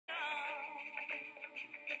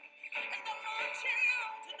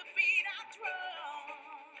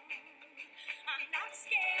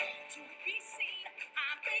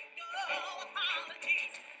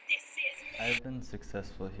I've been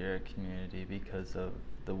successful here at Community because of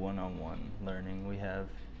the one-on-one learning we have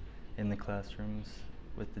in the classrooms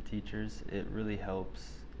with the teachers. It really helps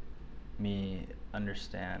me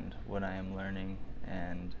understand what I am learning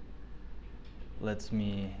and lets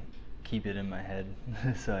me keep it in my head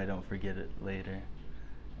so I don't forget it later.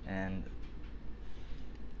 And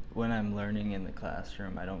when I'm learning in the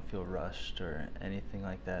classroom, I don't feel rushed or anything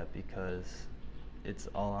like that because it's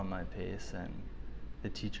all on my pace and the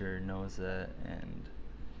teacher knows that, and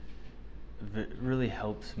it really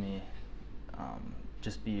helps me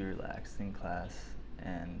just be relaxed in class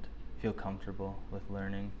and feel comfortable with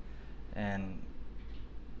learning. And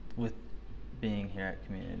with being here at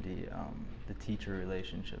Community, the teacher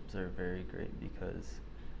relationships are very great because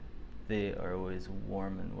they are always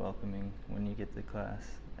warm and welcoming when you get to class,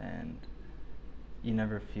 and you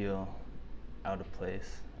never feel out of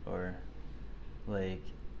place or like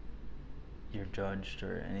you're judged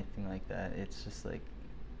or anything like that. It's just like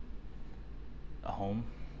a home,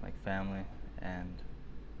 like family, and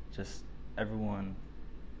just everyone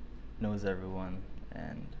knows everyone,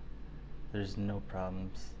 and there's no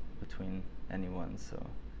problems between anyone. So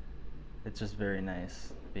it's just very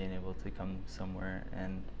nice being able to come somewhere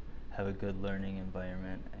and have a good learning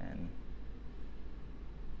environment, and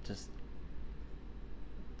just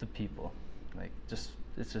the people, like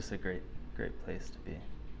it's just a great place to be.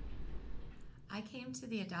 I came to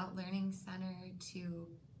the Adult Learning Center to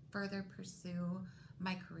further pursue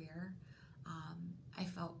my career. I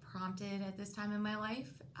felt prompted at this time in my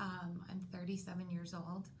life. I'm 37 years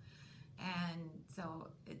old, and so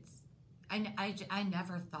I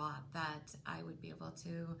never thought that I would be able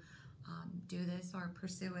to do this or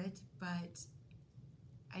pursue it, but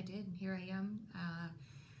I did. Here I am.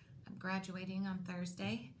 I'm graduating on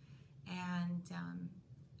Thursday, and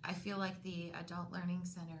I feel like the Adult Learning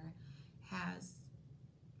Center has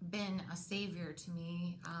been a savior to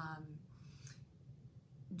me.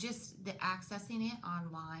 Just the accessing it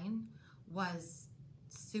online was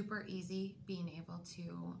super easy, being able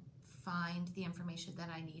to find the information that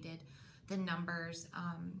I needed, the numbers,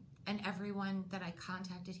 and everyone that I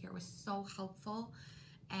contacted here was so helpful.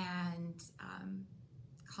 And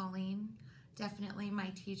Colleen, definitely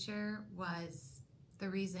my teacher, was the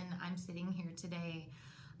reason I'm sitting here today.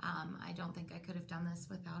 I don't think I could have done this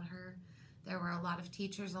without her. There were a lot of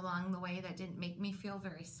teachers along the way that didn't make me feel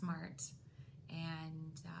very smart,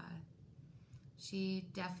 and she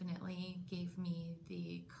definitely gave me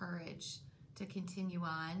the courage to continue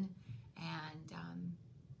on. And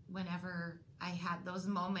whenever I had those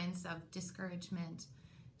moments of discouragement,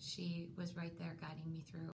 she was right there guiding me through.